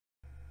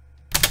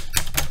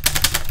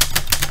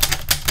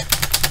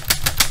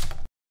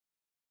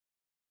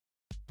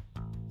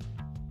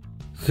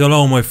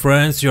Hello my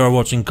friends, you are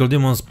watching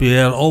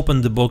coldemonspl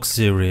Open the Box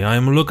series. I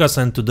am Lucas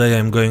and today I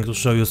am going to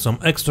show you some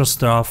extra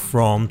stuff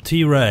from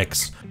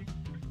Trex.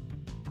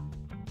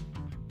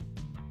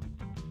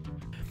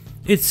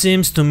 It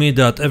seems to me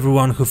that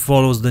everyone who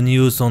follows the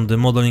news on the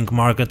modeling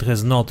market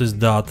has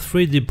noticed that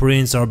 3D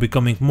prints are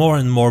becoming more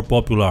and more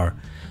popular.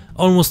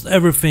 Almost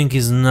everything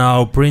is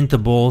now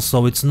printable,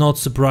 so it's not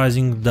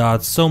surprising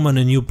that so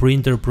many new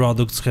printer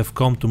products have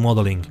come to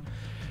modeling.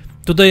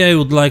 Today I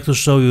would like to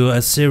show you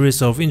a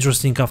series of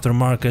interesting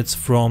aftermarkets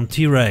from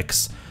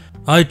Trex.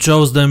 I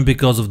chose them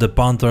because of the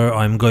Panther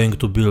I'm going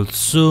to build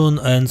soon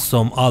and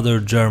some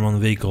other German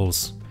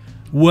vehicles.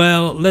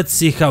 Well, let's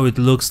see how it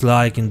looks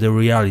like in the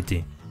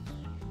reality.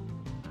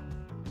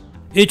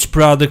 Each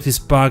product is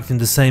packed in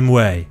the same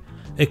way.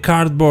 A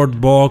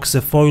cardboard box,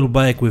 a foil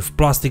bag with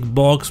plastic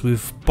box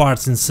with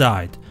parts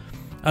inside.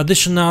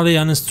 Additionally,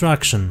 an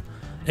instruction.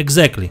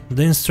 Exactly,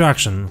 the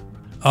instruction.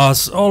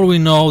 As all we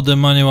know, the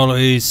manual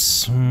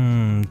is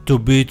to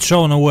be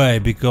thrown away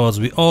because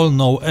we all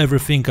know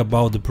everything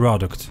about the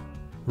product.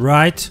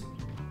 Right?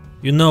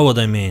 You know what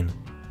I mean.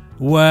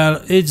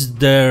 Well, it's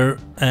there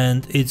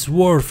and it's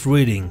worth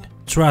reading,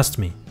 trust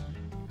me.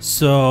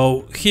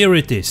 So here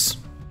it is.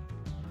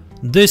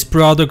 This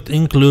product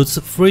includes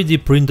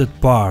 3D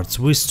printed parts.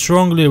 We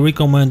strongly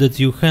recommend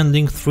you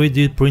handling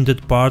 3D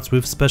printed parts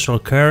with special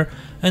care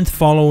and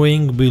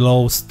following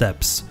below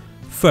steps.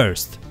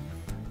 First,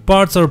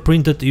 parts are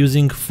printed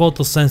using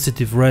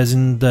photosensitive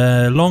resin.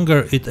 The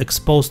longer it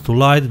exposed to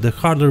light, the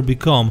harder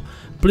become.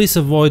 Please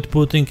avoid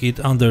putting it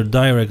under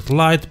direct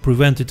light,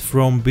 prevent it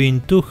from being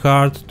too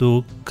hard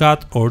to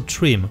cut or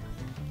trim.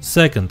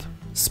 Second,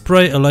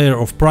 spray a layer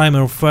of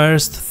primer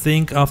first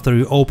thing after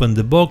you open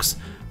the box.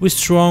 We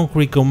strongly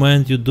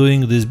recommend you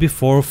doing this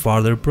before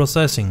further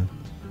processing.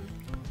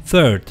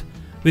 Third,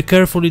 we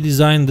carefully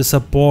design the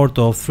support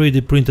of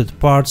 3D printed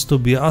parts to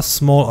be as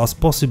small as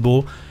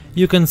possible.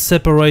 You can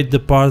separate the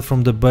part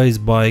from the base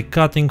by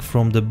cutting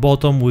from the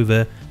bottom with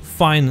a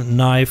fine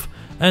knife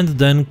and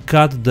then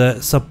cut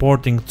the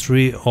supporting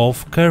tree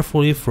off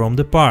carefully from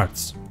the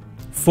parts.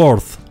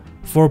 Fourth,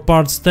 for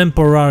parts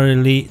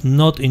temporarily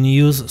not in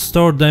use,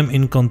 store them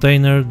in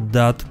container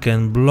that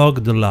can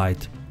block the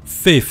light.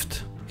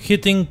 Fifth,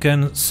 heating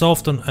can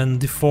soften and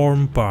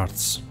deform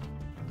parts.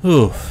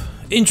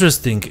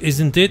 Interesting,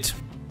 isn't it?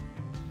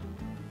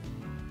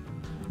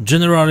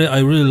 Generally, I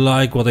really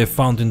like what I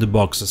found in the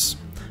boxes.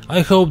 I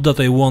hope that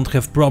I won't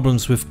have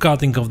problems with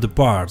cutting of the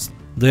parts.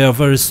 They are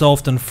very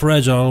soft and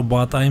fragile,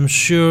 but I am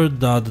sure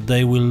that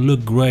they will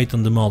look great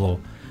on the model.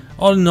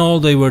 All in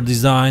all, they were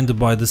designed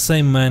by the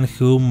same man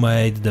who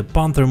made the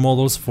Panther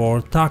models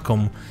for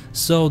Tacom,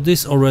 so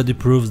this already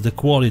proves the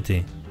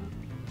quality.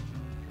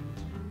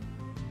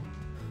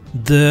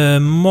 The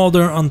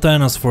modern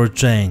antennas for a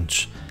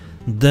change.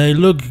 They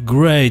look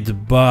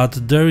great,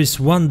 but there is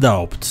one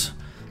doubt.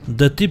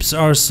 The tips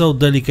are so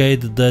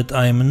delicate that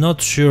I am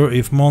not sure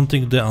if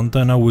mounting the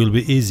antenna will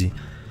be easy.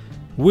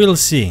 We'll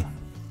see.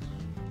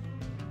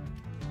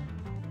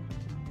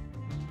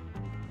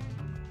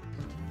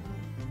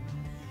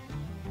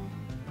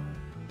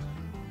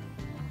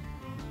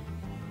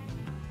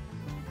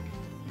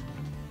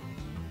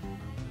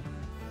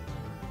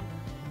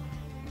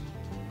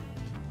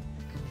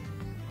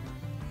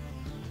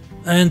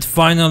 And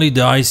finally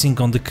the icing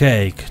on the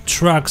cake,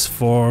 tracks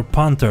for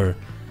Panther.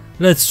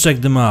 Let's check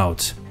them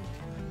out.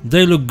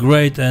 They look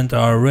great and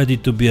are ready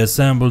to be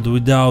assembled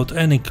without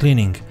any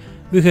cleaning.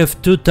 We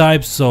have two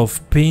types of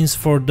pins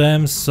for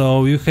them,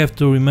 so you have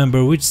to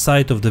remember which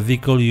side of the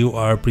vehicle you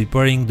are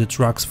preparing the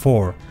tracks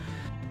for.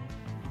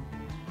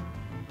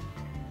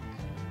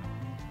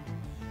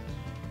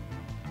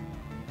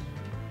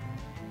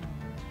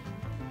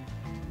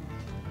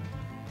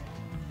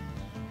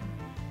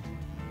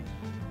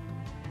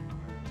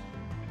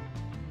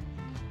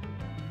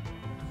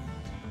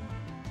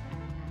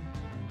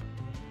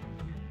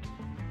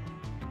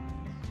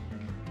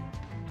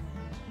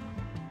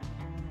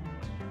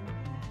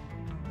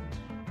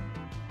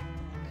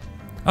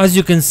 As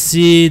you can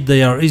see,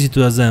 they are easy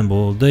to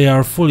assemble, they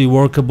are fully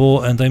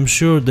workable and I'm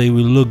sure they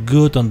will look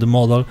good on the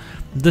model,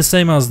 the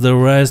same as the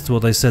rest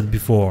what I said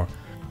before.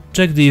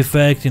 Check the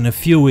effect in a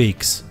few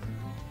weeks.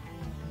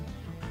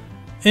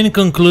 In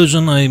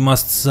conclusion, I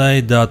must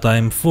say that I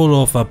am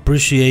full of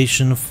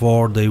appreciation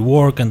for their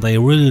work and I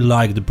really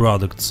like the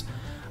products.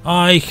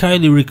 I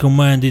highly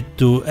recommend it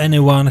to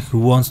anyone who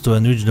wants to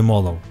enrich the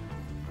model.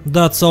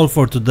 That's all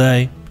for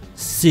today,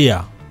 see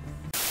ya!